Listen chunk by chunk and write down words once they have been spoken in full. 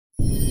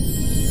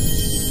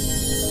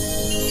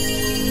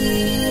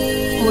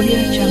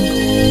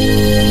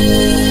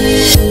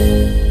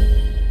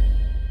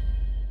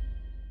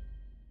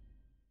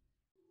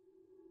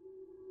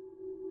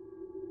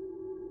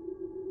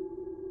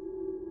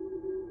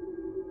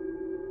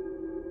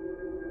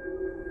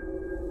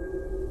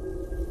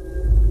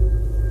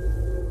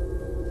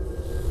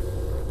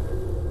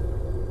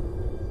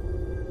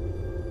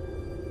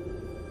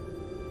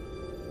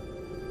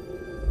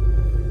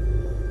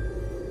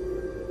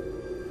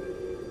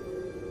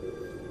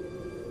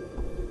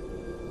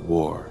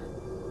War.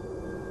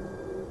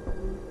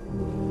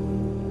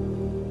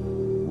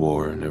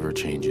 War never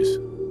changes.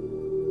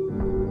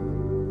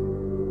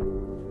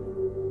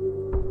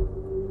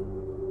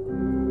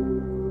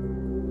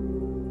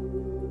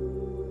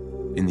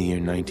 In the year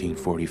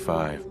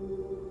 1945,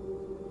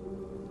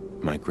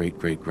 my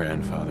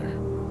great-great-grandfather,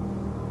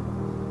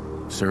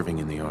 serving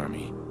in the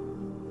army,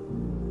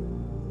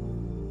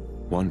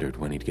 wondered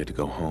when he'd get to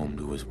go home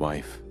to his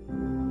wife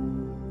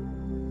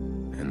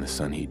and the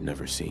son he'd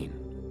never seen.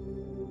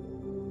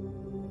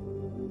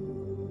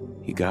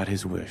 He got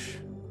his wish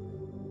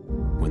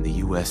when the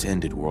US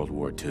ended World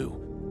War II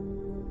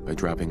by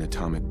dropping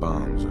atomic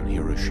bombs on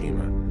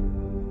Hiroshima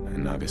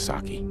and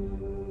Nagasaki.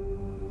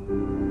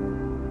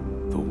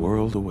 The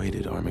world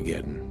awaited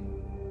Armageddon.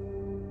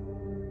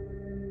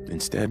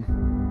 Instead,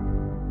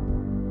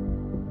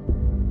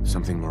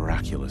 something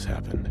miraculous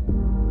happened.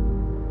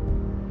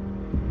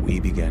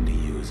 We began to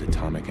use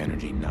atomic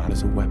energy not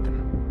as a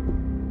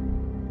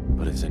weapon,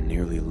 but as a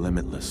nearly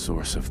limitless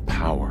source of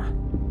power.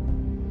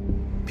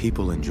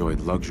 People enjoyed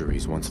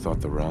luxuries once thought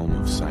the realm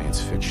of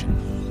science fiction.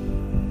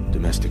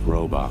 Domestic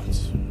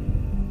robots,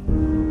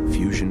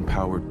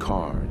 fusion-powered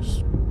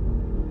cars,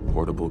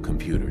 portable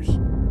computers.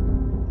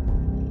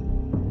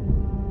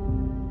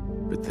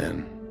 But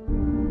then,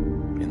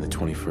 in the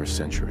 21st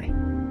century,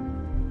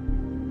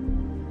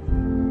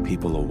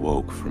 people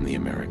awoke from the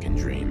American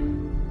dream.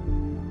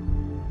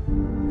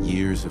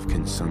 Years of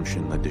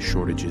consumption led to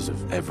shortages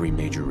of every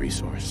major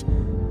resource.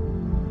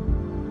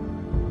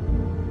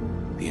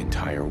 The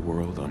entire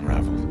world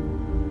unraveled.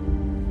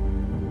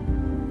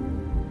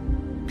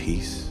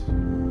 Peace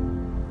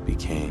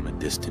became a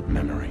distant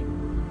memory.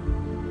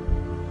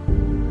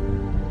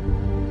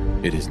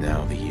 It is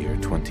now the year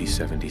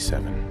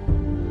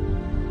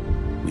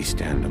 2077. We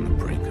stand on the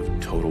brink of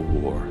total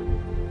war.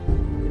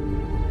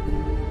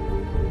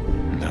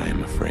 And I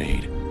am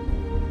afraid.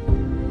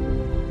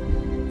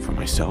 For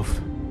myself,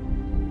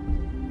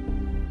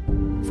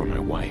 for my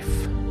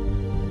wife,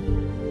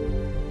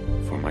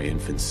 for my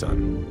infant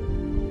son.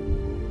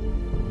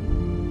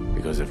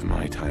 Because if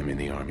my time in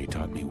the army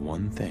taught me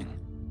one thing,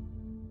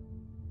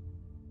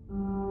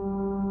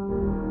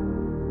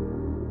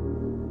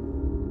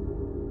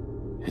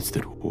 it's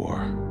that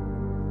war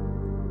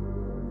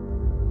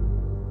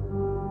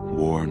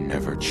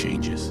never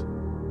changes.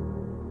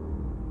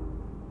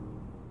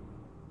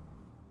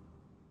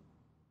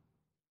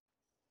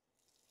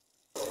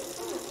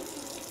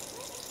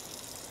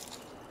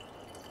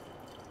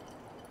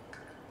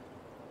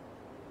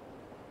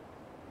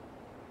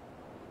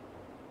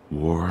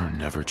 War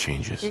never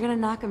changes. You're gonna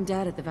knock him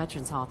dead at the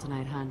Veterans Hall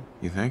tonight, hon.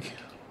 You think?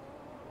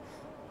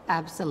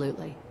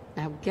 Absolutely.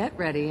 Now get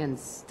ready and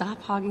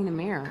stop hogging the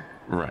mirror.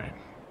 Right.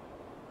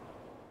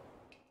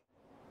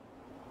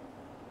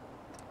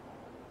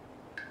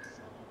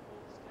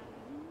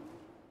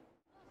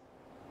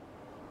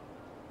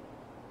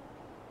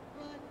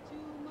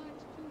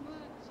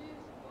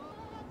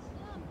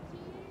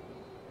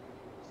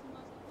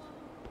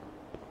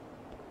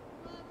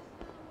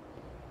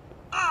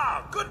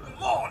 Good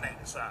morning,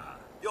 sir.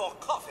 Your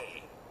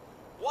coffee.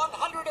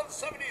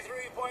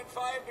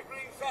 173.5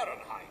 degrees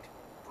Fahrenheit.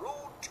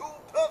 Brewed to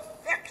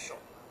perfection.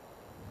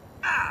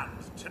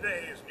 And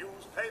today's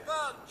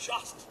newspaper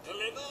just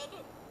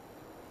delivered.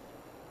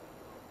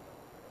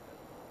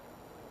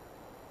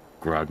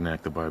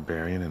 Grognak the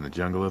Barbarian in the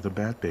Jungle of the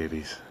Bat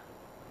Babies.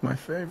 My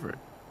favorite.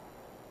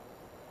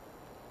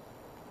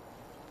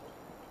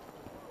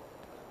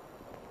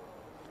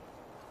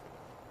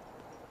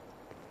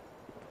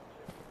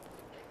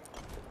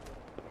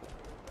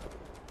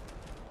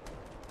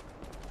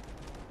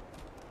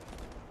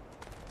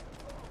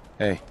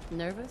 Hey.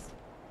 Nervous?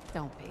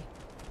 Don't be.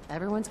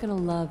 Everyone's gonna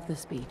love the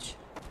speech.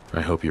 I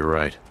hope you're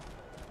right.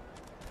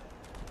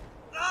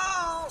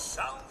 Oh,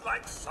 sounds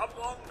like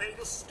someone made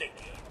a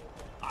statement.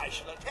 I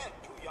shall attend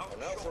to young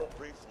Now for a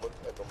brief look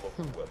at the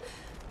local weather.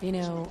 You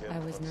know, I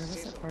was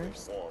nervous at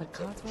first, but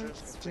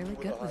Codsworth's really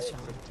good with Sean.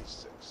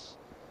 56.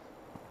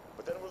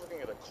 But then we're looking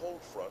at a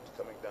cold front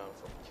coming down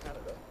from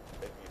Canada,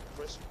 making it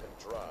crisp and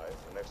dry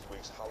for next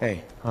week's Halloween.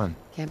 Hey, hon.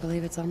 Can't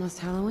believe it's almost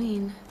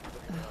Halloween.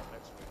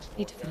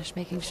 Need to finish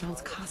making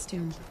Sean's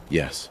costume.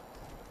 Yes.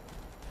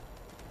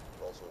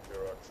 Also,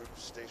 here our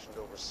troops stationed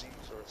overseas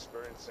are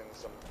experiencing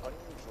some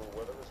unusual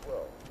weather as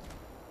well.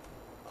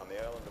 On the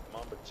island of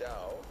Mamba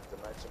Jau, the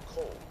nights are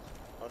cold,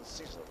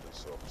 unseasonably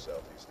so for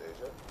Southeast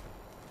Asia.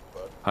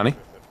 But Honey?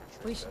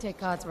 We should take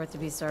Codsworth to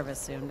be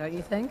serviced soon, don't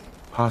you think?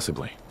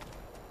 Possibly.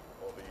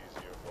 All the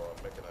easier for our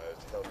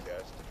mechanized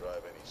Hellcats to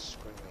drive any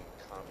screaming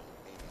commie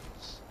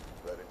meanies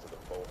right into the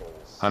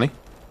boholes. Honey?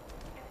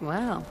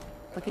 Wow,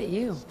 look at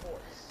you.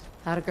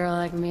 How'd a girl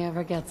like me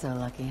ever get so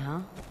lucky,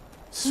 huh?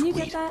 Sweet. Can you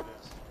get that?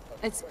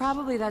 It's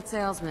probably that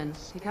salesman.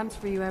 He comes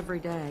for you every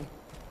day. And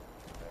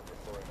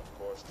referring, of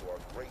course, to our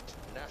great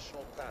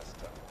national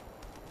pastime,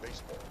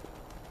 baseball.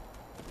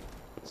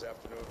 This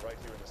afternoon, right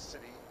here in the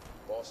city,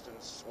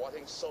 Boston's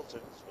swatting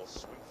sultans will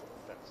swing for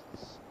the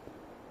fences.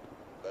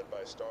 Led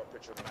by star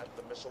pitcher Matt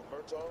the Missile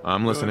Murtaugh.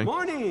 I'm listening. Good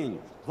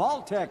morning!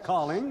 Vaultec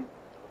calling.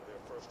 Their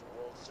first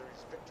World Series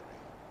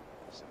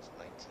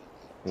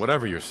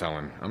Whatever you're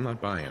selling, I'm not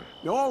buying.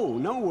 Oh,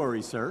 no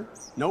worries, sir.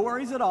 No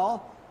worries at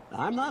all.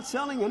 I'm not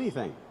selling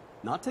anything.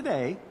 Not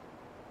today.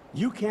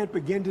 You can't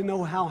begin to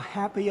know how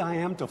happy I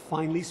am to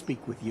finally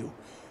speak with you.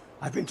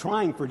 I've been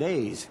trying for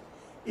days.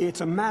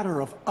 It's a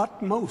matter of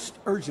utmost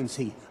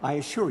urgency, I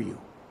assure you.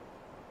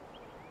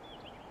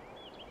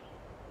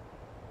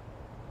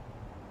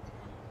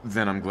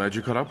 Then I'm glad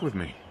you caught up with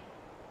me.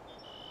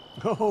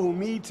 Oh,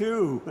 me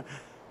too.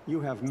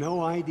 You have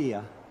no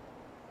idea.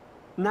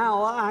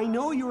 Now, I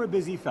know you're a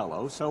busy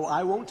fellow, so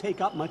I won't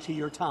take up much of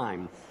your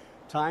time.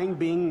 Time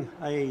being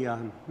a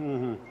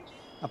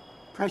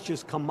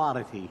precious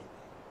commodity.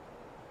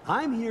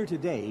 I'm here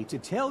today to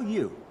tell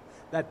you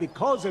that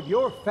because of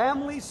your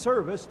family's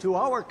service to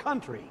our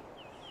country,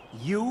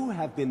 you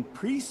have been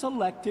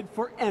pre-selected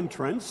for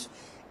entrance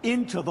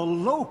into the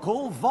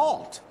local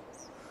vault.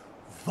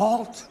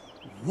 Vault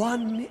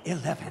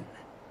 111.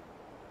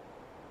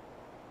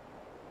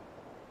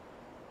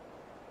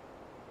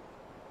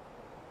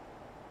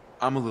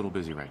 I'm a little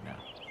busy right now.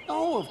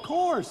 Oh, of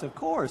course, of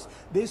course.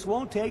 This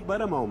won't take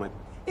but a moment.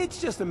 It's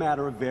just a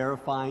matter of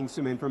verifying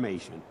some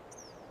information.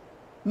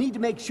 Need to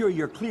make sure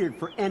you're cleared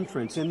for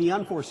entrance in the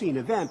unforeseen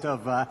event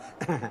of,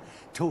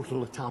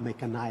 total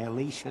atomic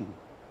annihilation.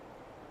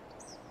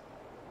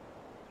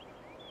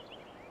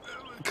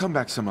 Come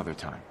back some other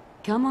time.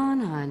 Come on,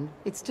 hon.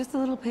 It's just a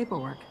little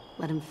paperwork.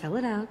 Let him fill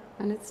it out,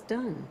 and it's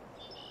done.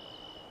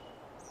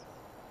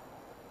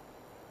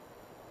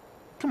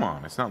 Come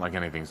on, it's not like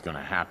anything's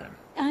gonna happen.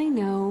 I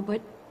know,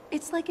 but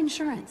it's like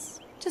insurance.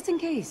 Just in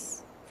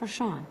case. For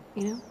Sean,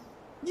 you know?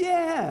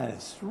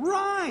 Yes,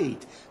 right.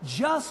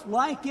 Just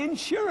like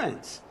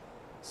insurance.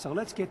 So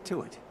let's get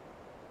to it.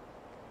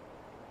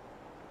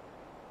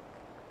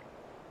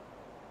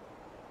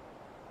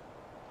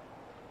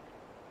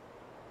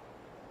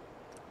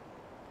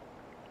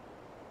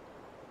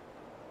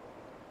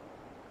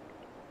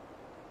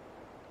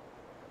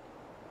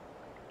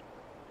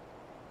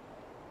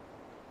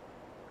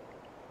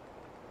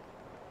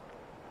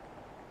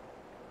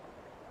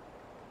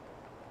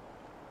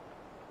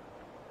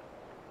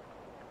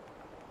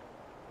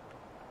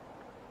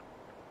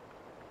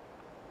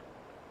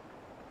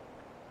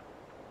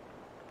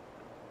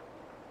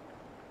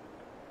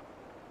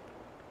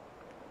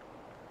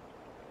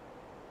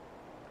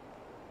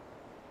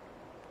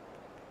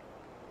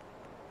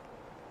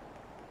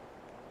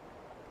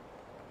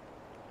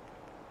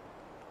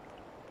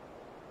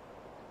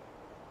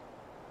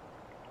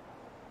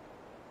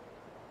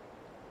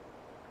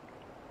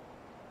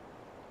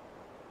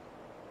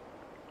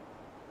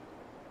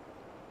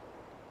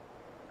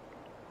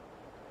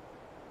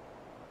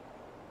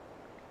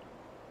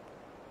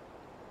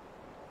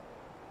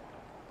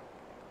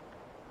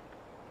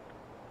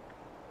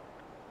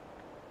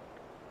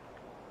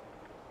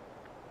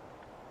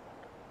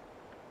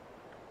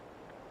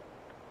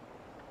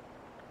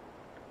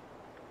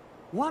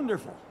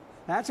 Wonderful.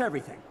 That's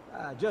everything.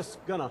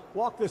 Just gonna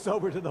walk this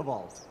over to the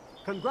vault.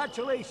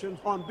 Congratulations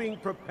on being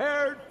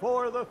prepared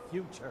for the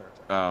future.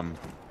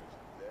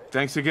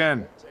 Thanks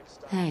again.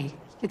 Hey,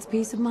 it's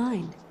peace of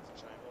mind.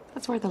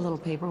 That's worth a little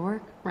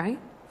paperwork, right?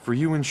 For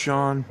you and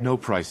Sean, no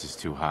price is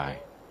too high.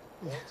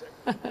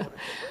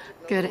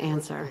 Good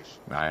answer.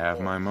 I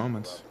have my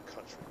moments.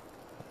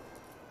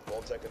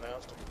 Vault-Tec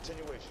announced a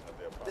continuation of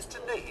their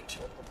Mr. Nate,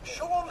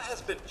 Sean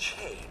has been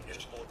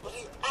changed, but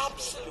he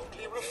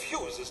absolutely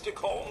refuses to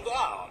calm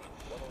down.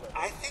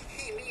 I think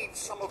he needs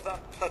some of that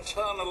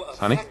paternal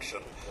Honey? affection.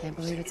 Can't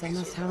believe it's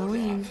almost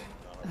Halloween.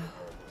 Oh,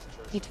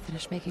 need to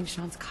finish making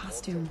Sean's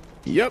costume.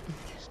 Yep.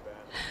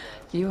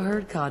 You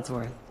heard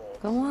Codsworth.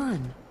 Go on.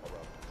 And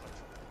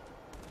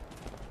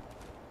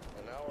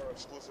now our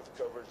exclusive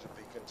coverage of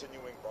the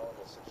continuing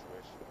volatile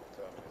situation with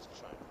communist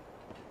China.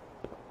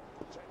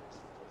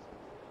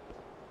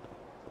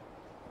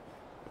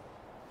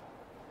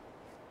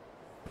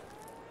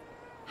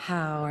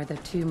 How are the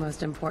two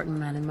most important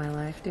men in my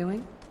life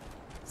doing?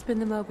 Spin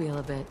the mobile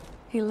a bit.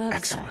 He loves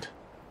Excellent. that.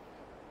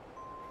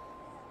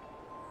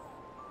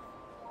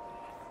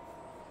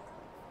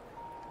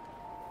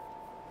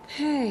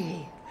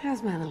 Hey,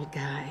 how's my little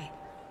guy?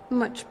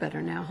 Much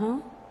better now, huh?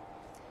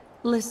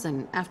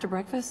 Listen, after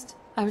breakfast,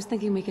 I was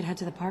thinking we could head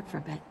to the park for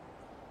a bit.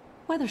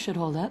 Weather should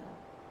hold up.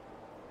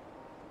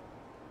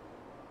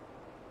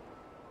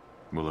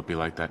 Will it be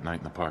like that night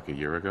in the park a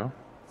year ago?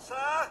 Sir?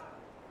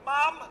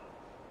 Mum?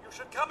 You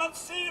should come and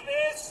see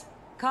this!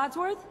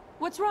 Codsworth?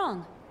 What's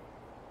wrong?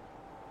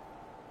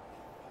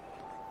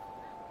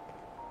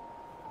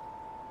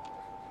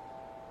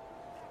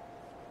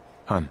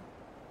 Hun,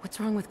 What's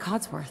wrong with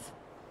Codsworth?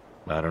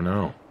 I don't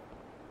know.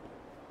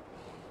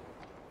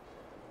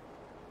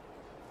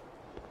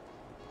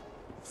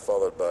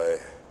 Followed by...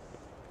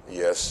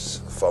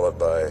 yes, followed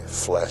by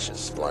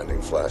flashes,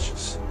 blinding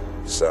flashes.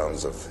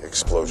 Sounds of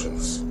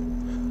explosions.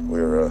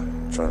 We're,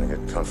 trying to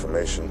get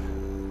confirmation.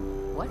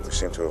 What? We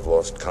seem to have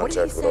lost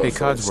contact with say? all Hey,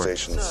 phone Codsworth.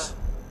 stations. Sir,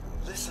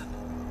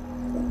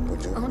 listen. We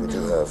do Oh, we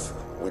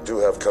no. do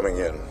have coming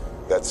in.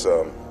 That's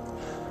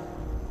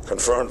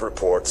Confirmed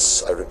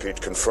reports, I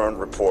repeat, confirmed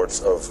reports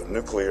of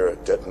nuclear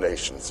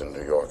detonations in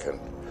New York and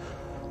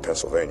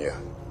Pennsylvania.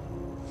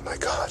 My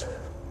God.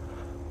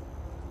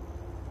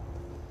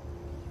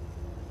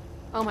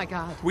 Oh my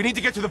god. We need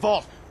to get to the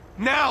vault.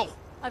 Now!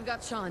 I've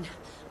got Sean.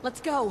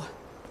 Let's go.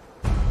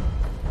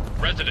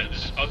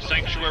 Residents of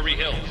Sanctuary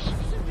Hills,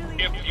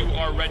 if you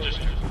are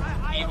registered,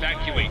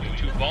 evacuate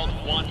to Vault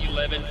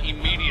 111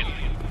 immediately.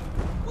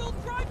 We'll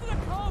drive to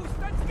the coast!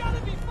 That's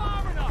gotta be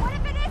far enough! What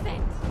if it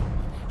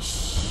isn't?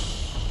 Shh!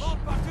 Vault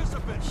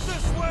participants,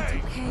 this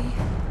way! Okay.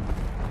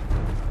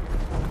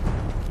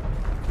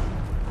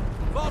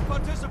 Vault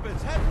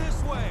participants, head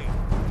this way!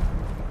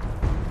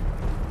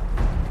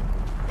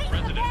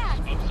 Residents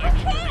of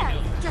Sanctuary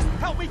Hills, Just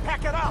help me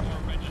pack it up! if you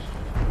are registered,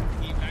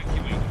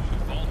 evacuate to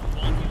Vault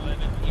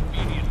 111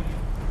 immediately.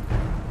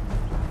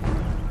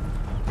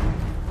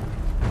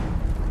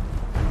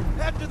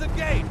 Head to the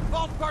gate!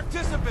 Vault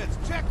participants,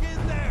 check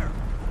in there!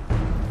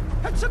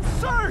 It's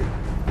absurd!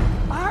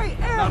 I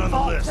am Not on the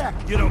Vault list. Tech.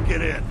 You don't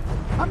get in.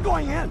 I'm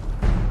going in.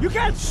 You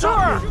can't,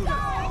 sir!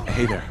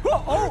 Hey there.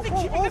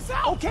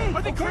 Okay,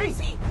 Are they okay.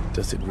 crazy?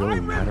 Does it really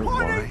matter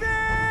Reporting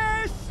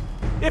why? this!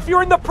 If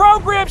you're in the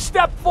program,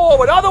 step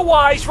forward.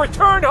 Otherwise,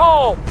 return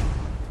home.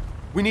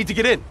 We need to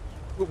get in.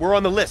 We're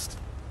on the list.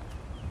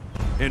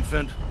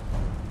 Infant,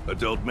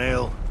 adult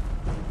male,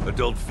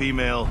 adult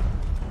female.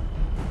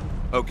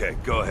 Okay,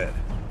 go ahead.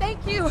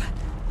 Thank you.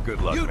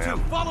 Good luck, You ma'am.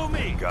 two, follow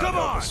me. God Come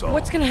help on. us all.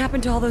 What's gonna happen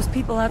to all those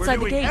people We're outside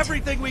the doing gate?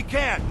 everything we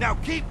can. Now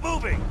keep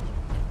moving.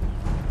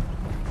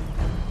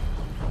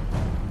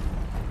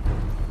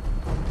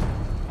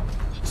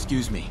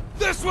 Excuse me.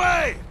 This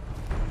way!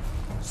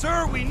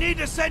 Sir, we need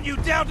to send you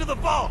down to the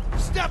vault.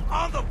 Step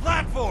on the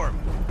platform.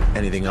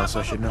 Anything else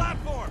I Step on should the know?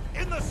 platform,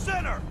 in the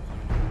center.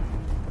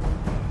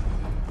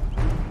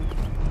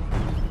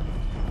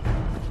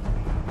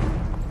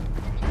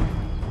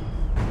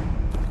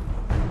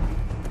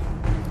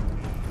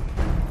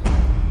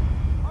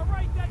 All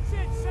right, that's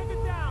it. Send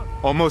it down.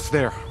 Almost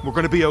there. We're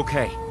gonna be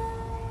okay.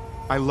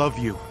 I love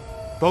you.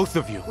 Both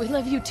of you. We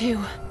love you too.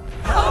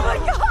 Oh my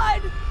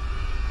god!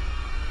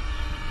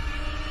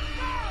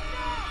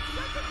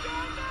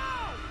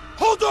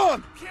 Hold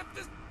on! Can't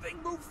this thing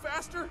move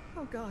faster?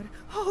 Oh god.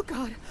 Oh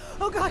god.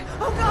 Oh god.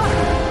 Oh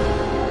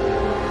god!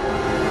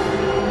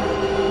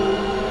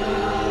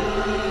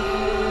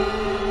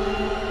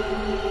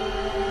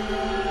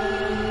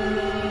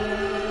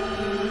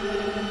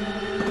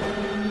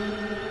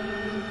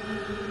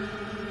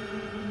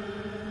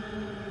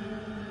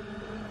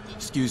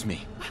 Excuse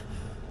me.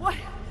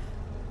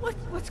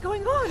 What's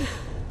going on?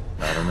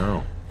 I don't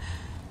know.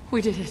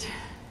 We did it.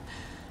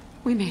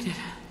 We made it.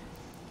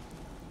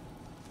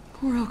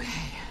 We're okay.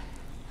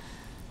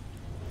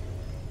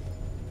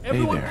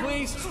 Everyone, there.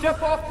 please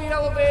step off the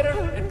elevator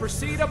and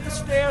proceed up the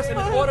stairs in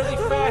an orderly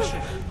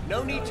fashion.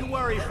 No need to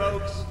worry,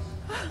 folks.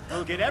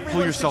 We'll get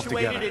everyone yourself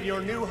situated together. in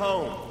your new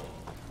home.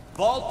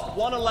 Vault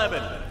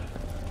 111.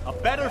 A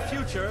better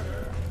future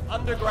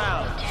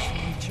underground.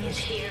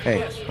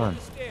 Hey, hon.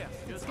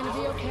 It's gonna be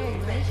okay,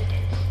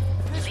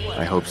 right?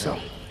 I hope so.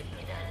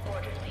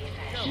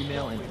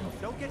 Female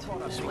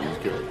infant. Swing's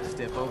good.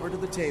 Step over to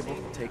the table,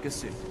 take a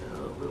suit.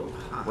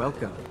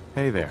 Welcome.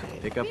 Hey there.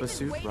 Pick up a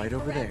suit right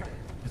over there.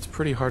 It's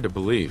pretty hard to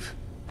believe.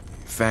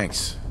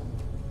 Thanks.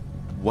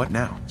 What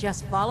now?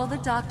 Just follow the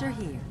doctor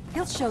here.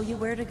 He'll show you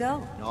where to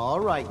go. All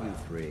right, you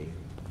three.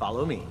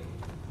 Follow me.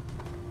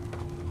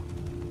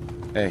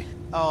 Hey.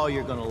 Oh,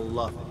 you're gonna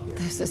love it here.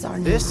 This is our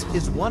new This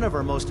is one of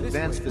our most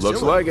advanced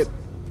facilities. Looks like it.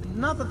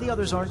 Not that the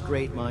others aren't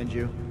great, mind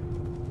you.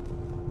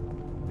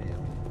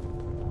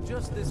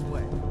 Just this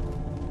way.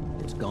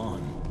 It's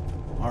gone.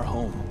 Our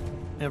home.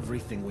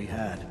 Everything we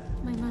had.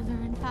 My mother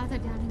and father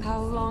down in How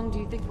long do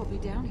you think we'll be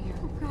down here?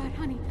 Oh god,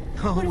 honey.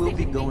 Oh, What if we'll they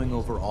be can going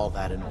over all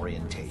that in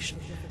orientation.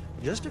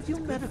 Just a few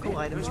medical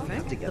items we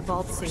have to get The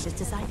vault suit is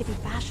designed to be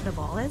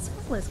fashionable as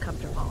well as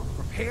comfortable.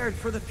 Prepared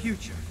for the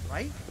future,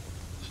 right?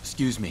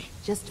 Excuse me.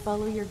 Just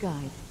follow your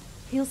guide.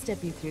 He'll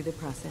step you through the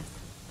process.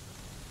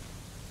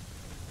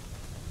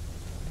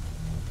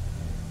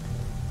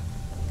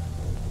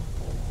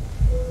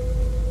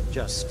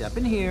 Just step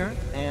in here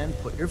and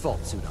put your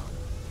vault suit on.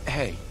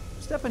 Hey,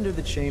 Step into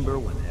the chamber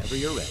whenever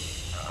you're ready.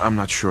 I'm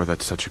not sure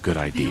that's such a good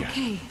idea.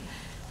 Okay.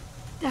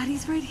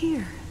 Daddy's right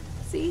here.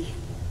 See?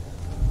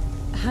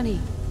 Honey,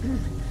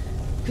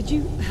 could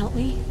you help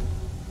me?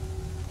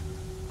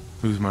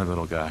 Who's my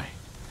little guy?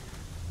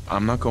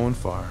 I'm not going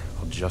far.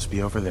 I'll just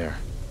be over there.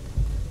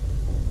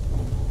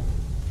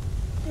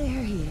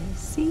 There he is.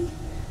 See?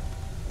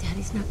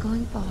 Daddy's not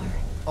going far.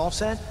 All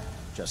set?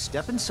 Just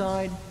step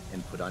inside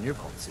and put on your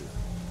vault suit.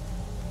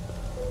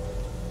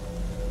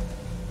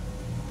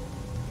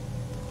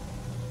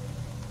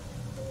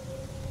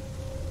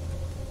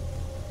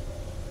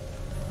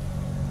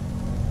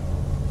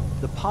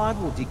 The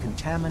pod will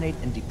decontaminate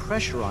and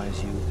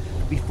depressurize you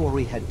before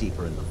we head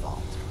deeper in the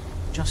vault.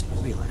 Just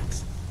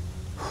relax.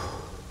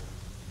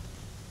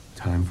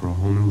 Time for a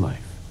whole new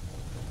life.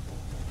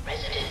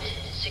 Resident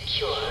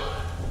secure.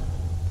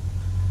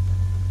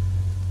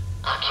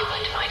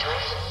 Occupied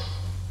vitals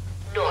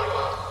normal.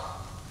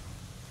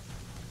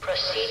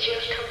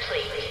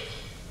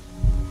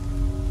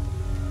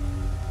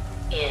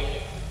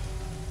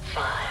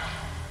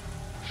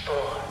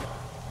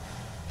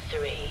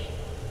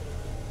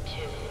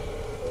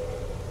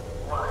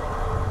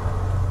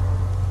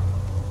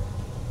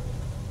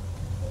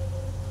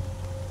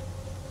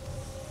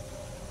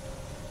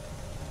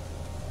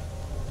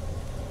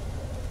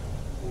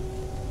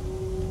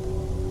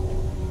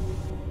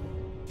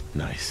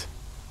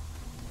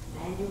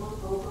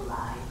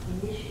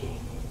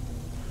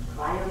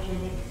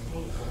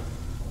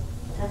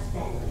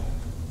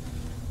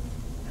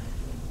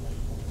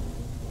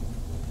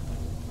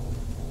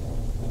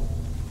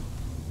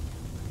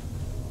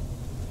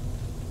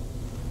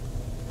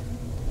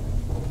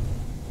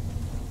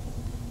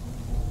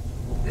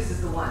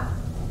 one.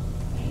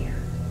 Here.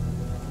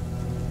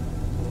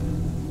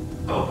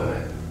 Open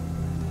it.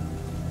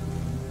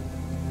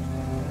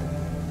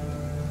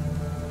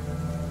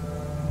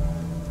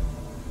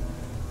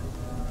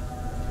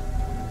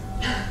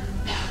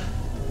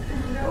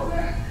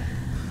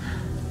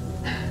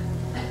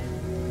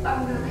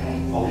 Are we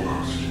okay?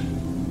 Almost.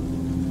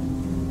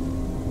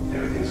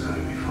 Everything's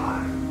gonna be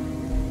fine.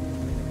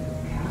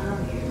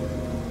 Come here.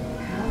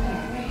 Come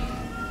here.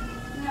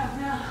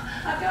 No,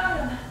 I got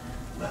him.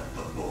 Let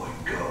the boy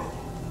go.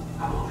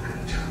 I'm only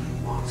gonna tell you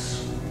once.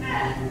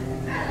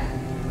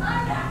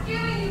 I'm not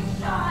giving you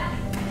shot.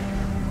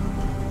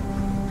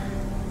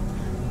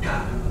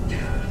 God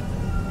damn it.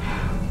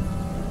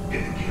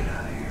 Get the kid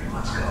out of here.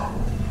 Let's go.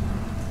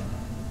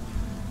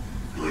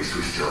 At least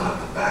we still have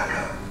the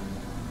backup.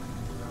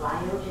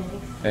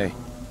 Hey.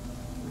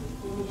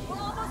 We're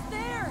almost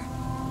there!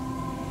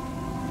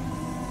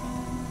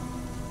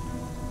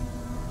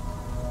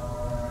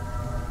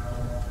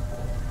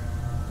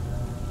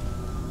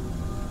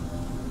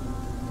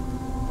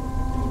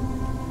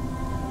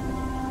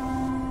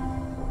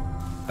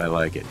 I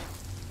like it.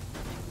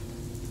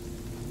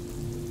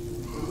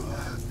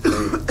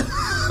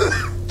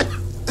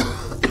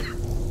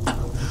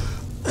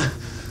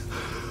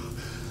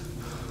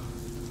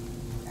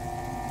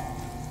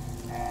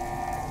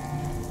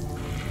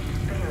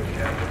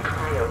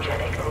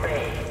 Cryogenic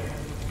array.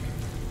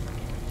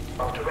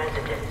 All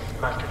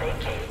residents must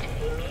vacate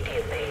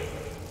immediately.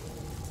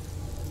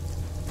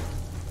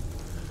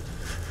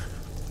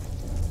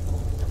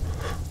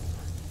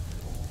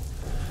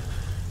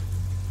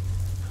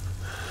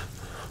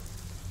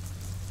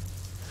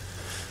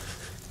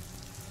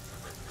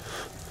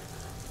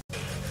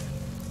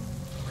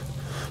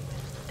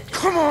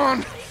 Come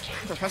on!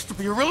 There has to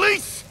be a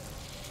release!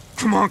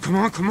 Come on, come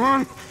on, come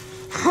on!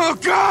 Oh,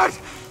 God!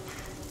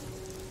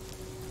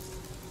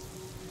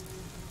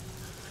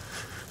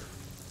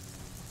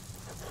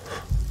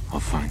 I'll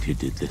find who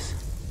did this.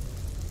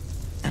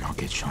 And I'll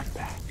get Sean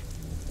back.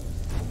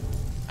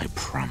 I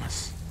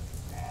promise.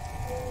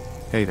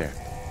 Hey there.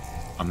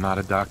 I'm not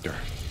a doctor.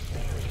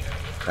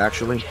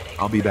 Actually,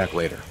 I'll be back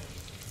later.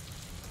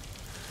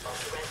 All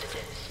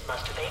residents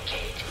must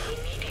vacate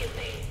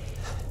immediately.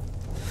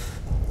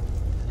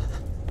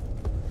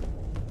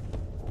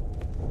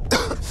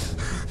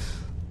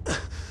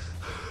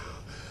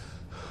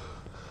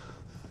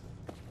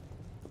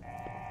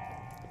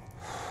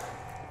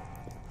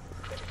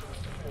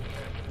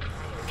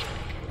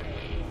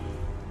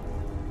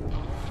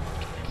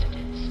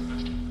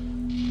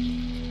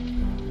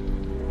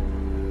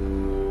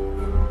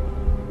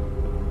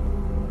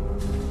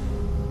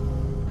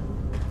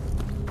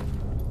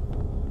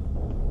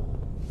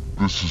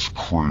 This is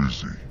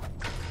crazy.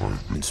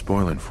 Been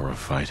spoiling for a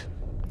fight.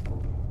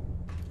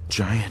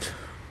 Giant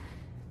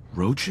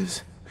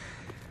roaches?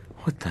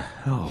 What the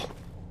hell?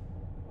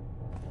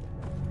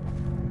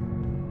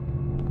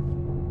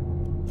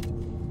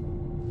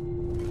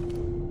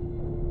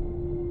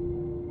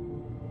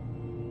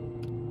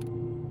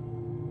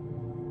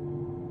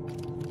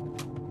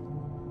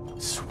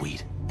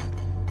 Sweet.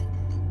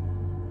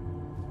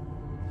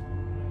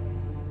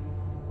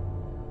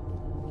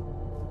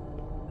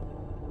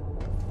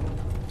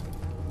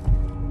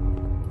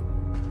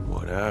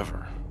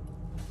 Whatever.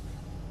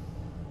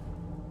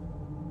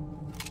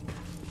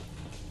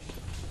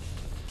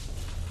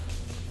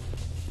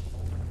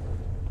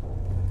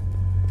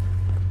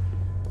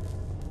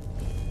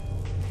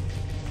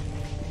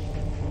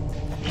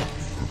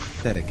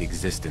 Pathetic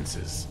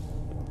existences.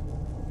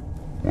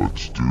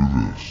 Let's do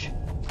this.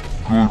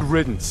 Good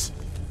riddance.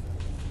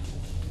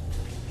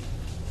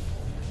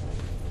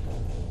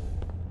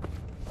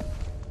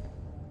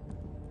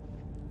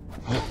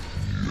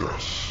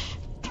 Yes.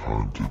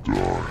 Time to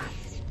die.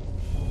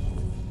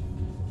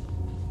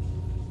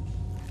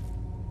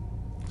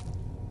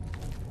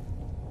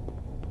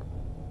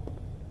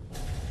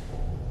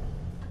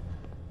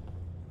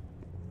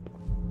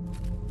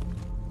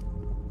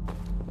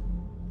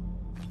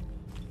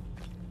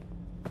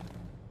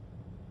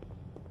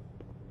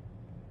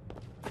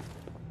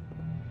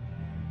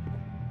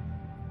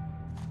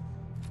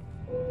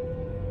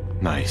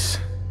 Nice.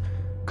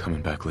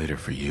 Coming back later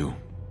for you.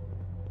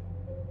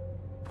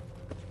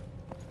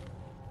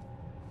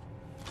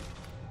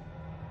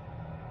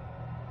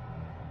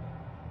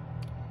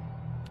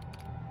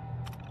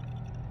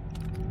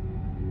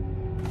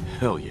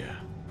 Hell yeah.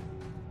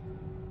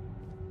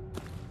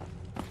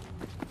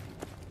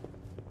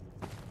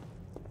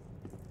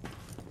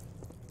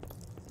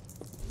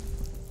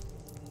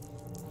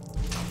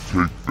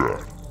 Take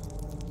that.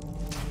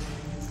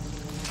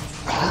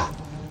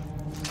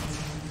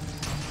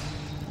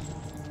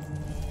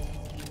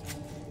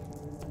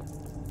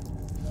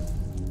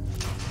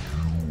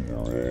 You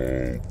are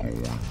all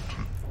going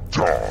to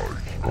die.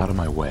 Out of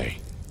my way.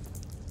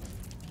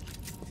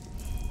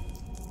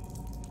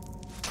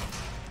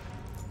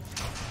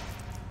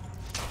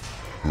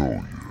 Hell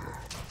yeah.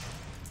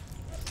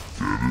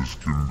 Dead as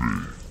can be.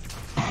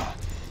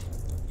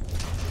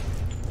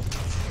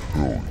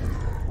 Hell yeah.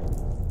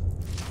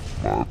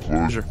 My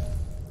pleasure.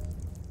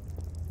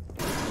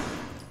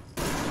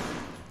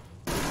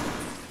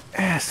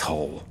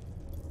 asshole.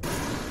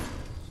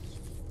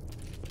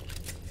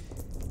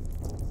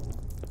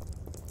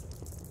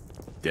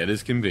 Dead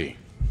as can be.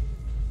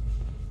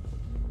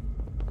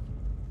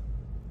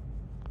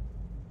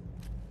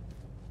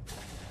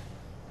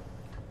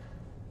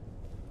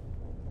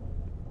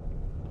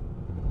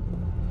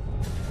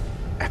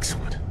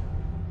 Excellent.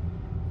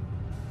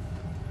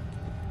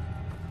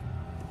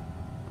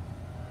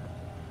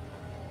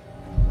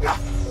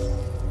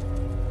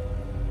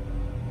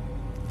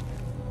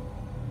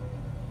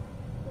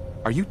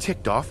 Are you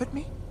ticked off at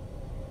me?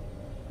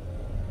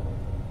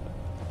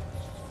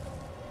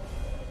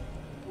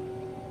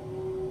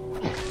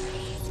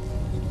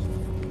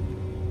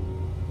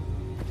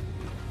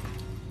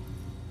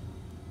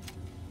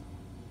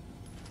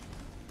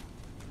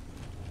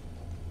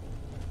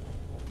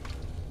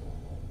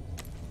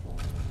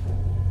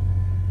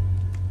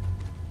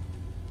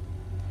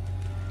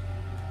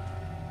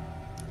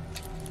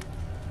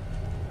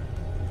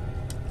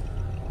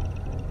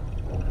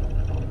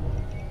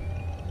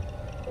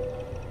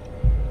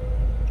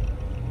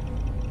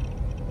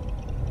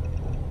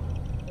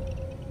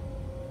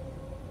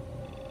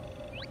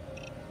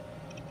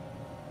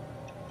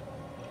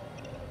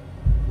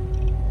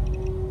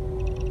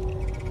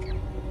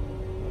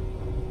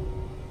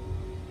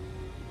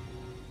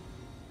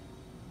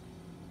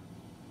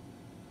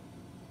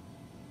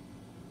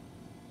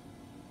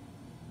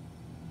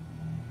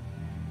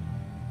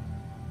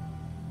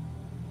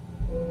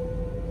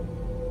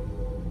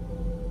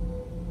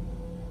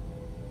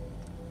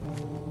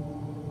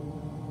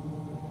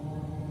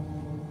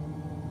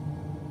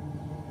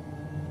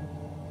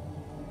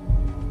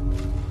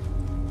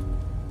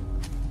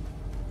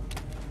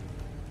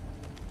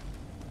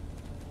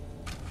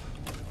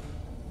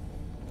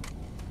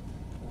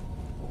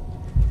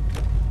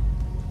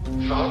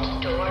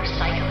 Vault door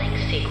cycling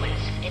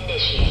sequence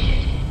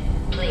initiated.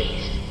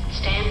 Please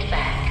stand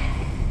back.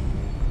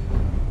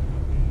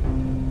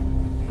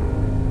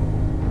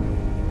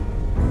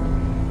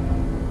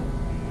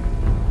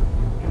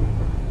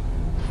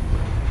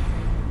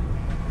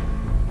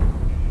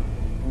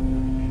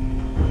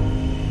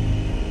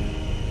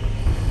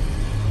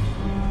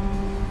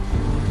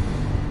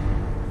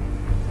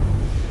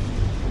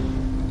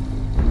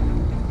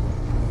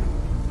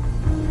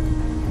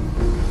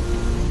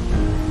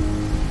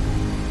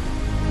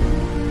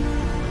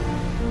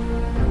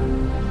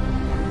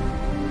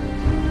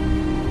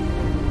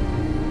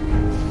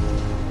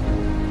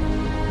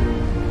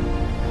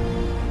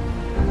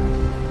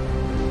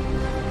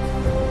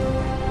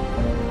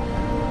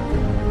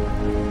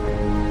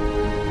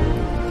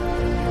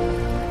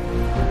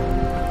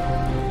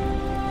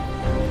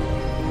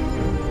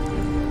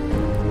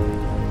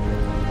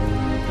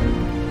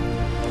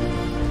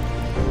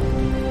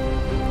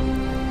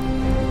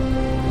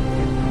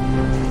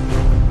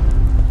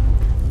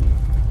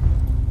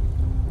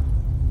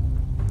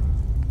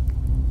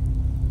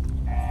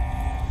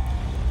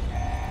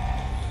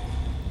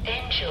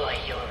 Enjoy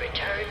your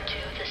return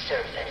to the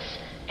surface,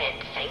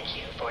 and thank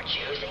you for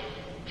choosing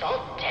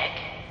Vault Tech.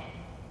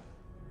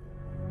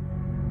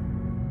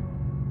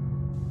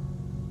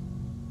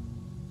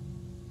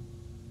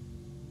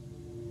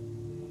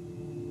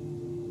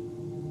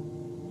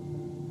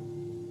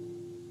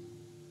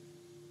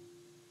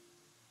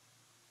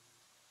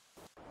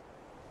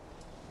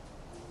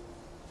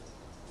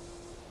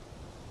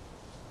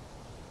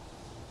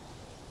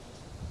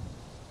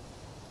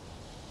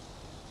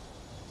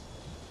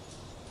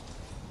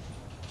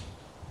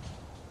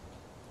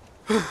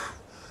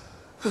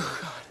 Oh,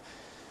 God.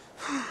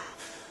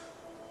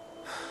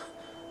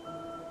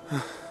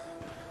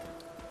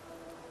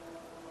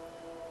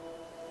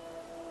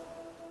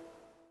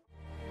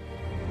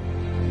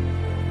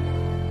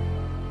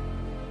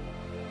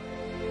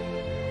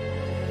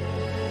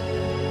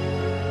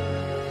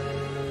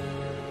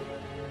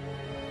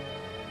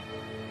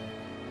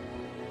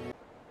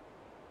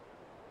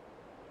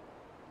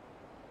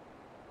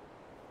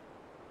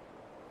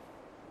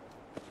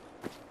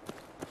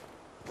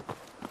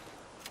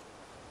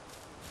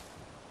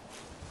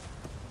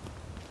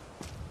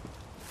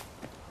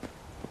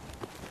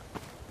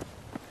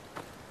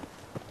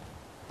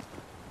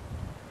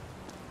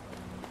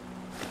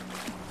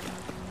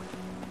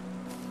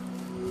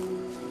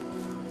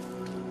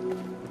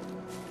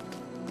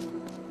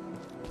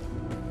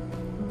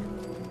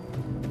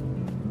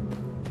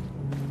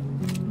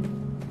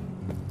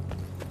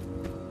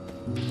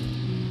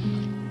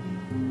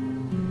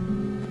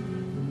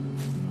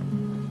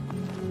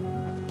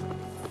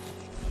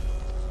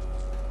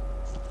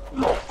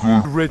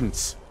 Good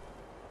riddance.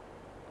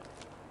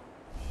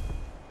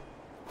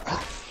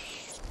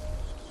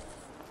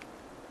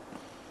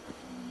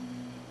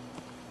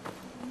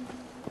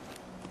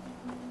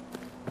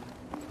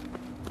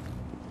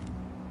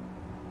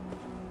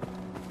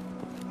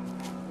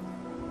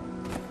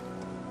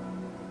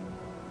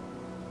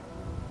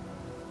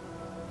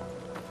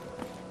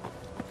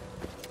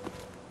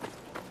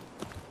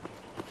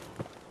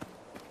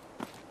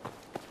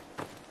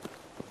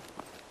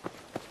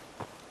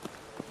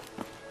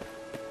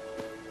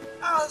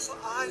 as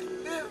I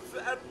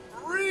live and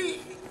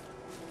breathe.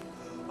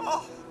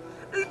 Oh,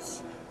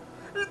 it's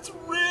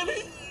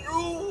really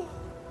you.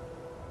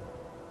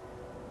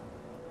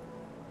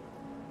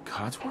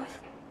 Codsworth?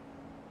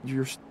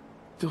 You're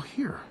still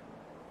here.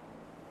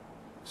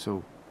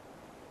 So,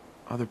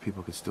 other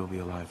people could still be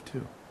alive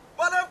too.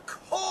 Well, of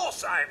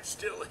course I'm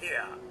still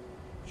here.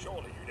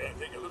 Surely you don't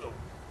think a little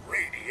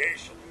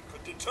radiation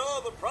could deter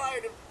the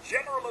pride of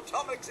General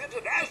Atomics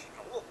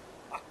International?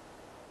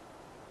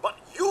 But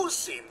you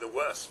seem the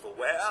worse for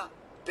wear.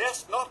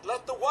 Best not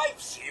let the wife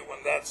see you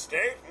in that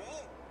state.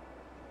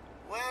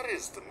 Where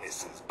is the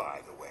missus, by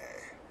the way?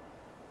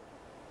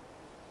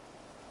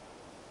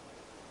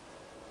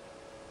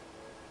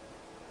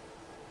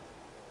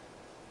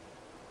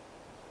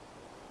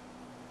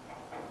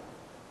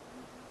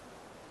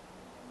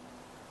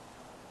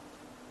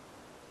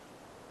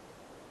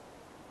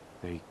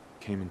 They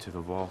came into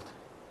the vault.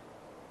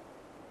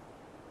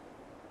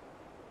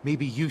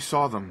 Maybe you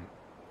saw them,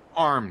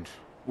 armed,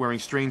 wearing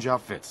strange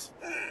outfits.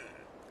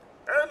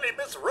 Only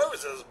Miss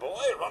Rose's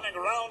boy running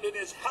around in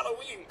his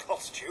Halloween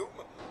costume.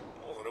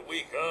 More than a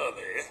week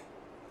early.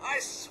 I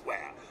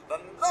swear, the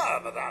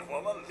nerve of that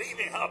woman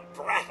leaving her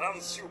brat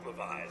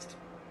unsupervised.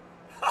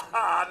 Ha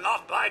ha,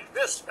 not like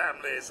this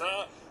family,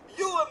 sir.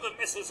 You and the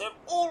missus have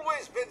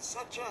always been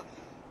such a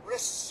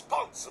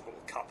responsible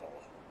couple.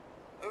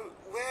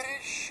 Where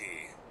is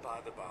she, by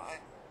the by?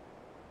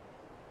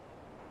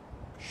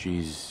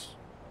 She's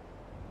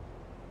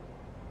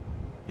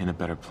in a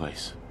better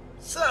place.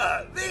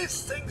 Sir,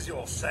 these things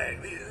you're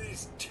saying,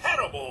 these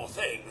terrible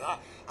things,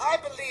 I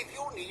believe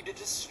you need a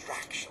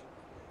distraction.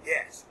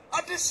 Yes,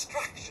 a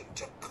distraction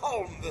to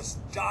calm this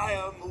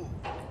dire mood.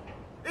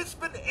 It's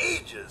been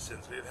ages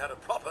since we've had a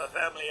proper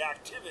family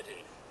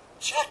activity.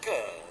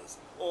 Checkers,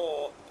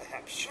 or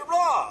perhaps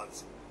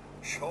charades.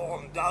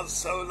 Sean does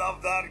so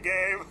love that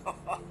game.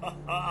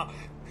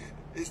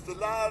 Is the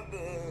lad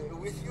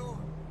with you?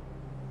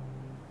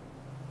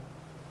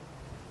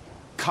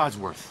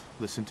 Codsworth,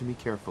 listen to me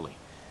carefully.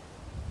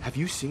 Have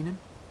you seen him?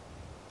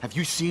 Have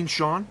you seen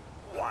Sean?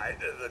 Why,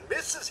 the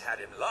missus had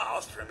him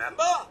last,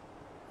 remember?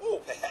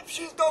 Oh, perhaps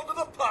she's gone to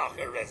the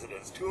Parker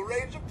residence to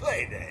arrange a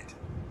play date.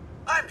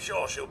 I'm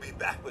sure she'll be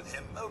back with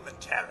him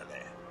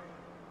momentarily.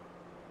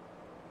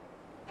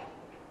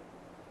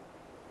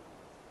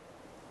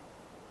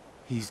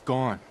 He's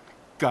gone.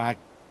 God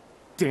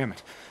damn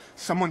it.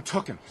 Someone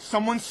took him.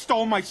 Someone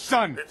stole my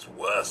son. It's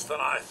worse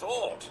than I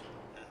thought.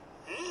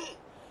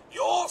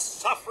 You're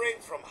suffering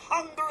from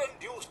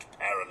hunger-induced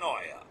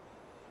paranoia.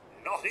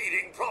 Not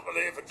eating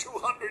properly for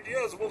 200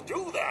 years will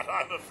do that,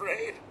 I'm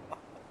afraid.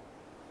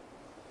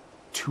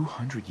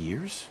 200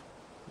 years?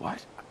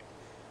 What?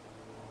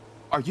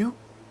 Are you?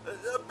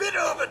 A bit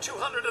over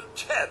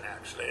 210,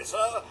 actually,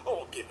 sir.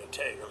 Or give or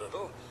take a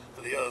little.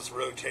 For the Earth's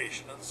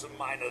rotation and some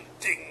minor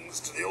dings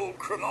to the old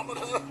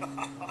chronometer.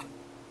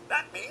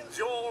 That means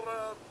you're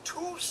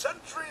 2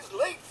 centuries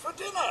late for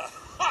dinner.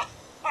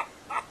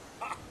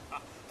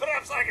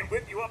 Perhaps I can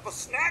whip you up a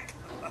snack?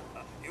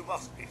 You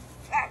must be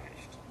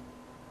famished.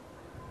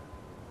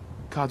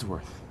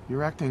 Codsworth,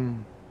 you're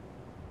acting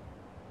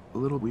a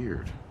little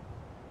weird.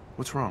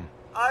 What's wrong?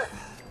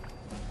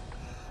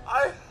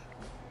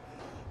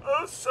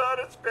 Oh, sir,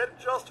 it's been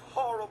just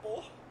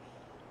horrible.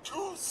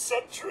 2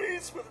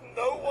 centuries with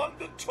no one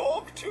to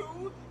talk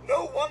to,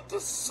 no one to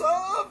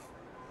serve.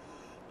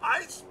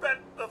 I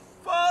spent the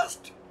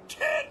first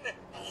 10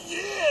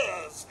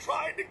 years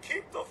trying to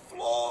keep the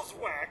floors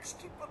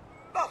waxed, but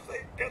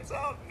nothing gets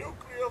out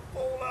nuclear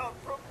fallout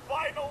from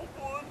vinyl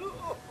wood.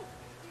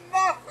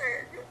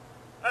 Nothing!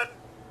 And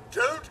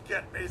don't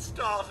get me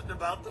started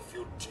about the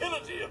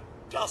futility of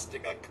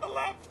dusting a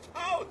collapsed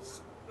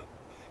house.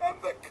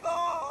 And the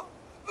car!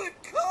 The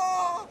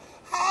car!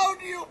 How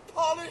do you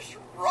polish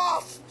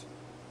rust?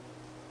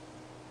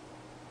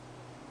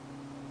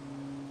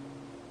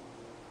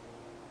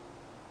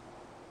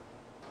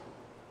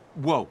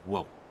 Whoa,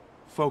 whoa.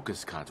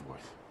 Focus,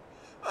 Codsworth.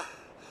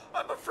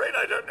 I'm afraid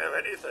I don't know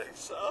anything,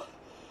 sir.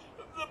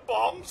 The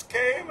bombs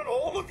came and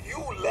all of you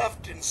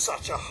left in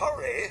such a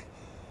hurry.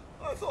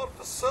 I thought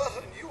for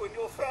certain you and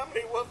your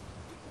family were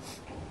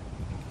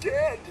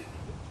dead.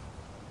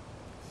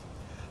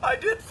 I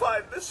did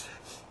find this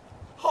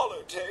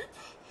holotape.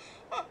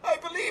 I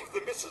believe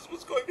the missus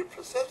was going to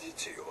present it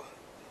to you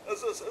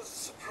as a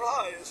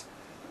surprise.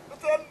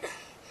 But then,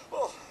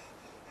 well,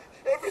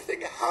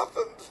 everything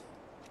happened.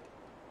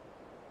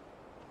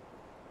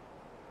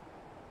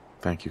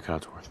 Thank you,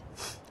 Codsworth.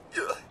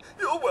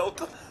 You're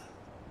welcome.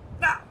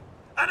 Now,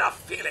 enough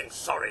feeling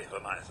sorry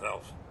for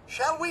myself.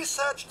 Shall we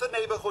search the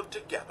neighborhood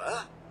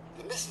together?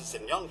 The missus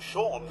and young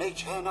Sean may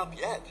turn up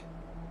yet.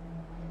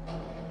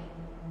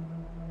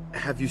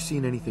 Have you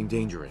seen anything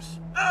dangerous?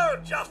 Oh,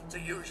 just the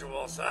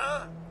usual,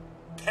 sir.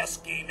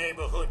 Pesky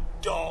neighborhood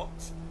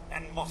dogs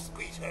and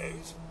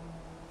mosquitoes.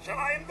 Shall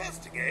I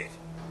investigate?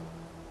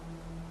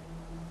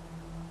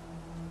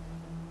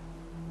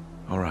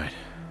 All right.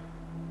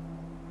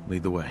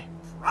 Lead the way.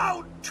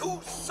 Proud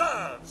to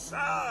serve,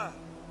 sir.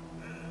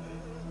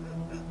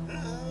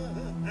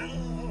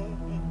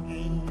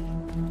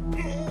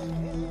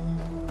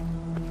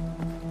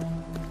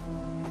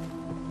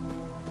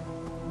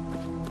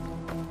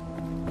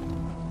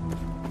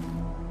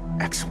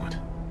 Excellent.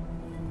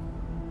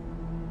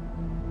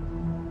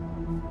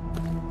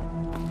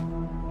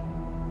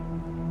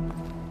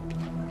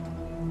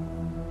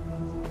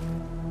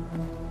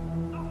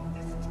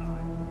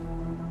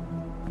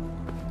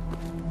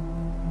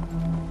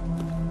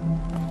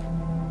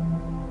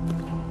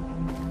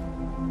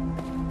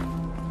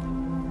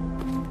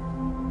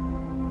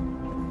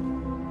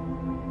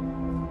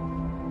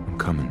 I'm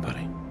coming,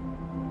 buddy.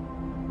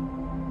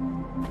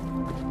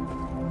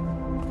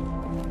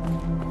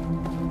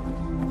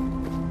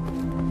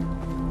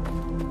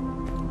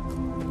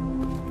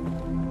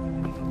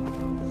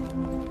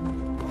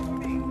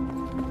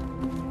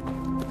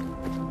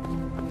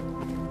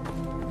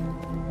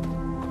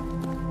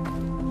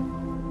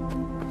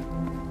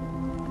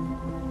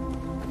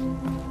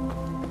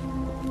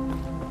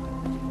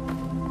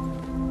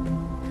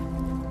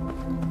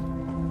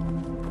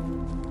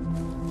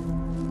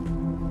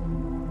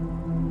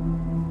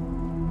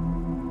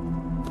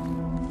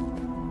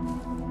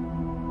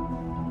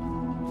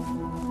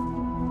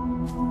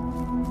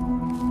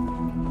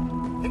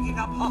 Picking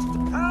up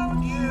hostile.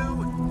 Found you!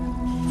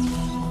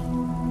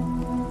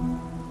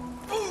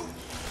 Boom!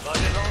 Light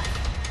it off.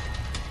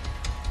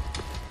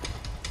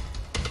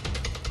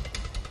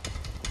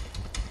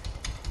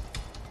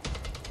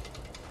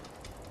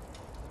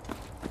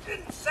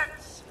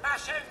 Insect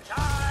smashing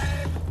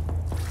time!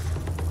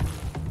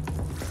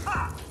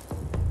 Ha!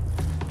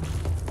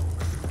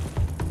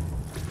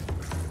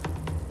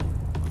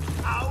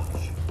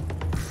 Ouch!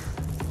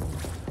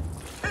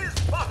 'Tis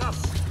but a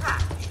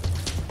scratch!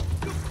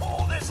 You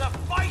call this a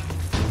fight?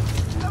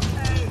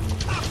 Okay,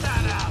 cut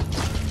that out!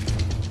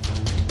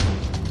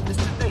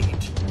 Mr.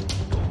 Nate,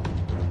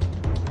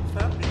 your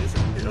family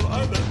isn't here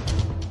either.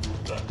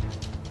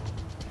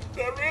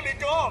 They're really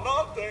gone,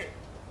 aren't they?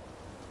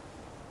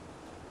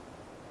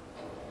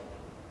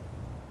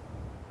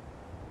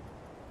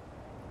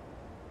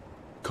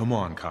 Come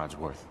on,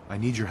 Codsworth. I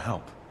need your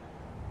help.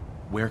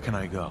 Where can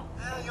I go?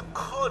 You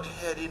could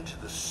head into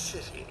the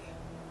city.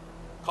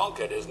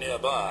 Concord is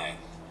nearby.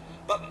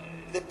 But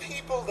the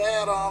people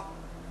there are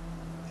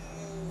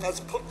as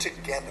put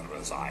together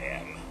as I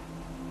am.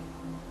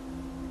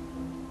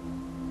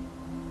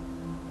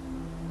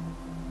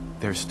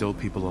 There's still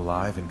people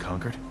alive in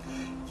Concord?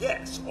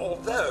 Yes,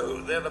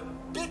 although they're a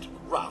bit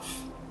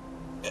rough.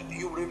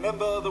 You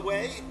remember the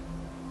way?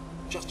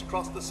 Just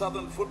across the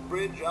southern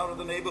footbridge, out of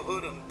the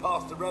neighborhood and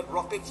past the Red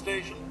Rocket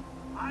Station?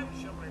 I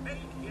shall remain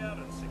here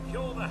and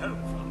secure the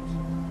home front.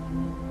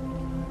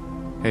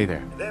 Hey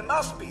there. There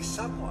must be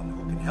someone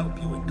who can help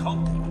you in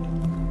Concord.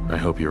 I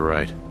hope you're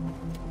right.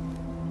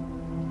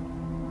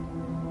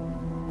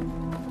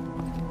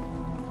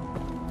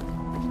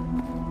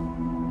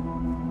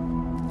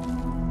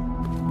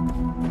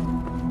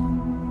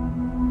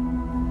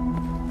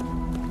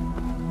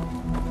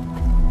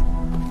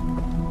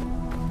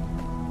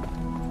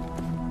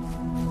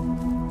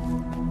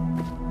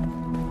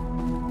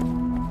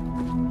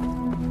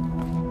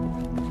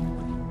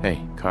 Hey,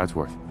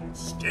 Codsworth.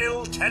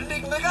 Still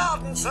tending the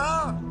garden,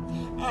 sir.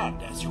 And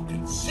as you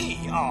can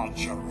see, our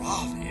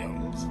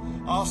geraniums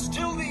are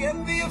still the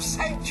envy of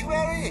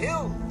Sanctuary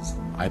Hills.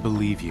 I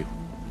believe you.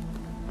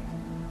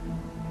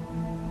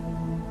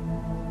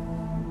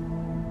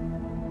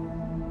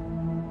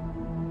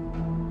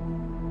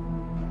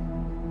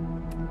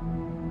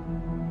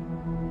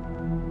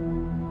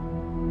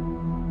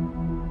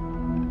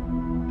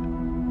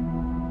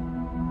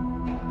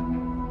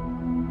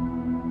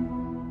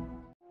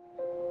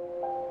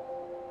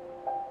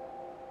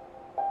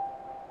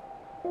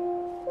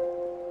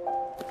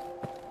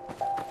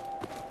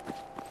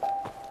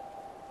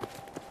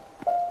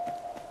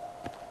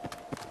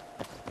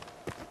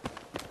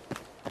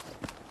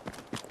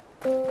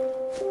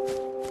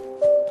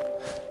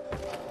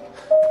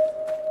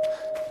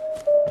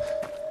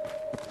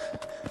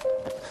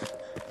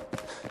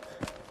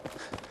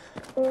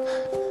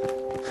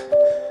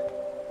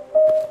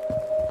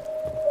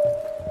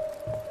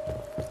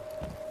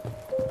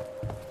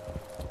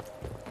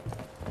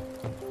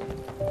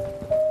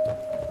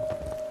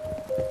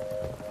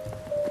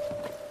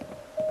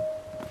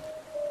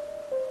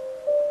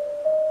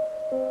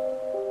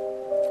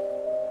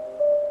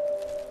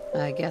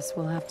 I guess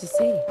we'll have to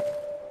see.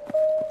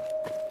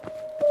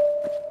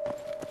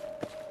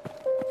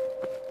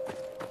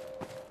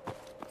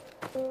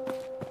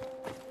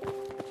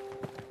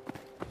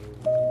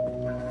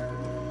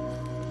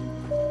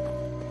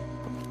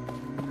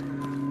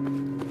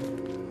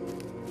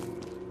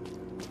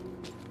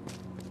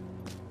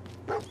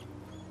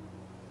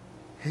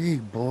 Hey,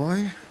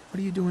 boy. What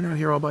are you doing out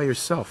here all by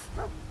yourself?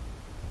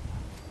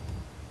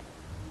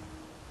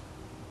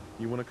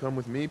 You want to come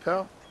with me,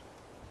 pal?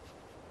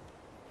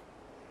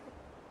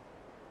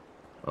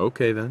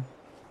 Okay, then.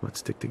 Let's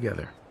stick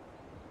together.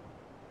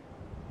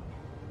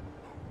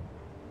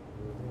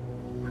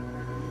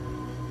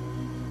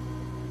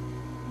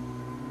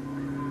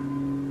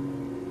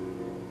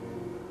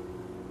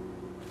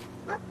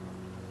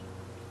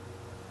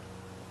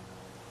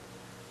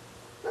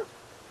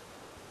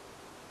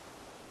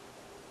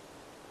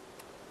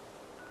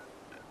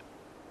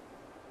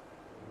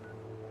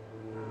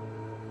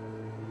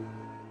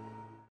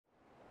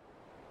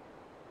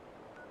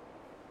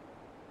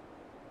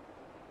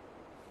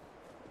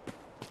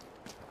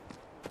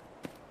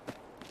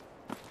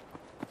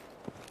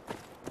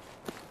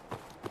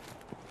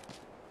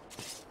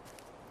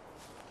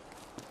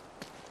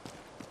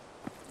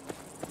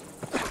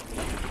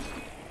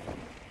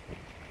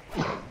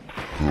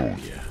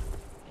 yeah.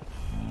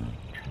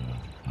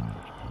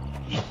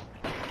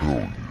 Hell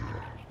yeah.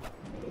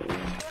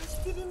 I'm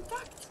still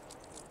intact.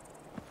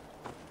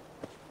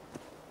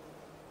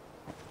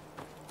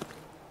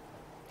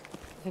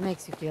 If it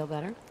makes you feel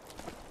better,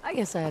 I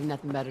guess I have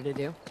nothing better to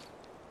do.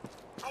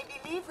 I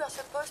believe we're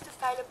supposed to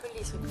file a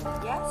police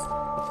report, yes?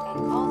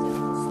 And all the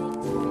little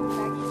things going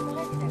back into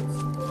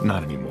evidence.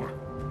 Not anymore.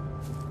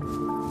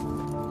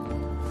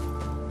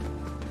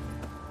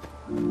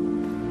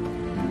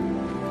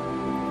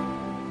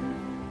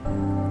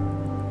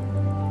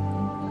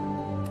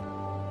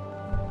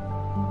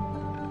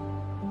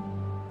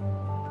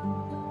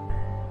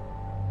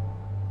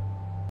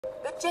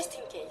 But just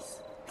in case.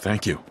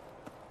 Thank you.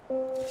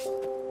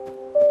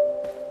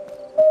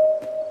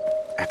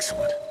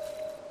 Excellent.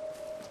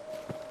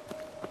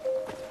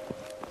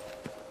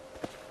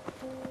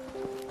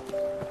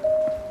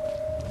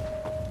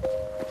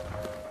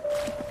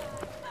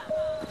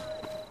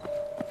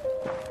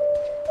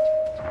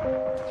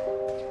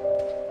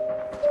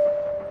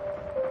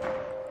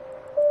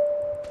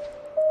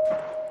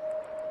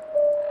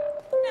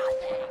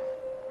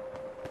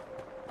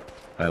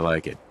 I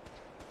like it.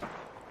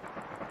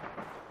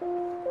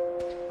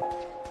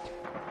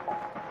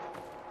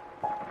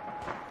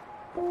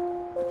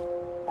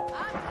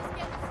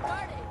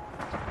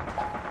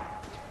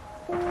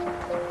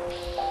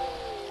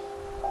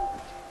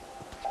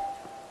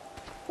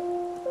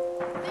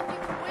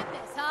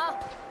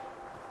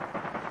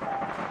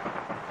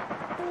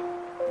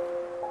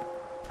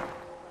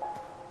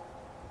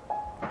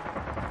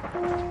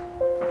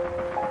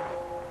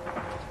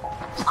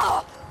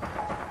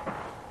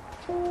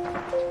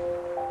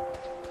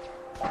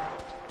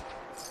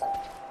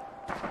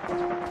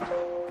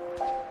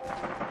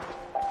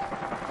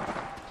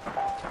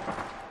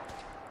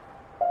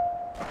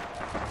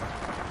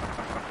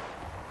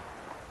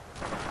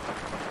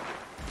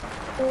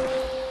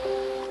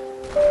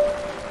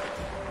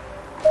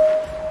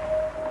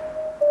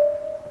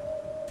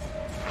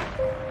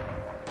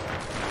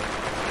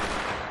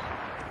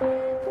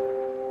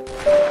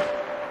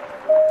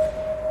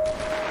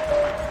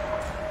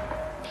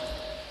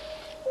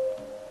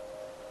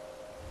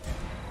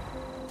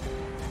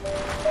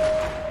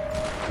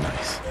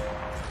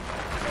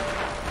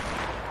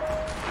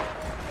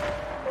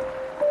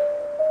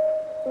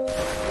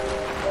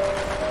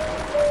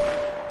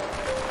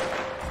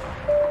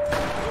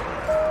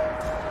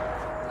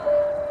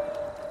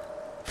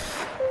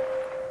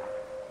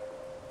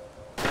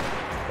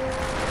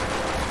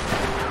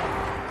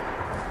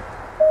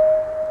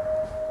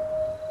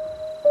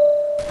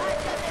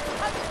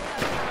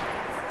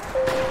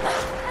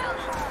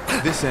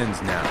 This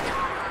ends now.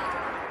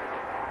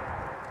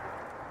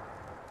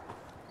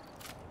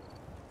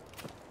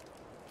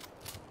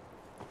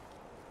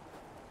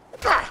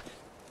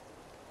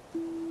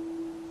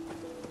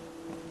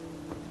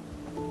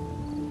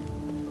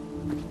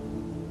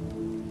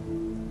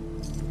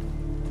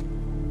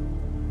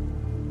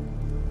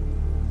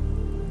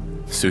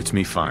 Suits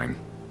me fine.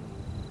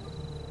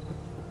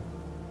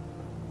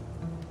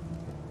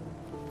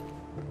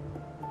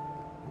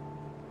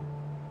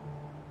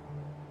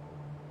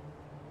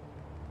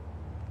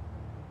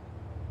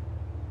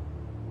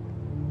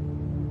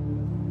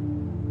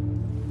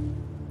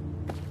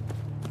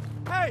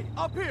 Hey,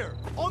 up here,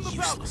 on the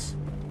balcony.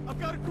 I've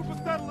got a group of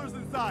settlers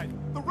inside.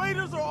 The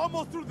raiders are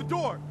almost through the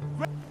door.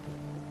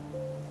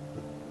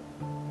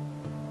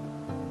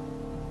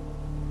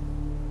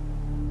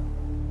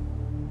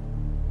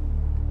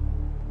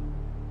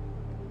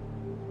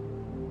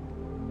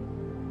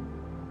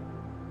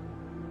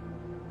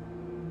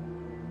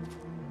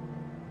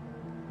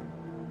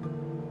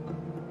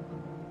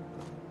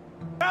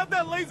 Grab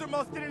that laser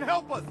musket and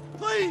help us,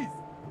 please!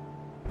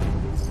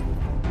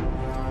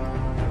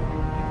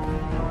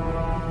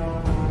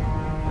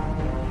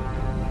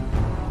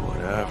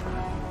 Whatever.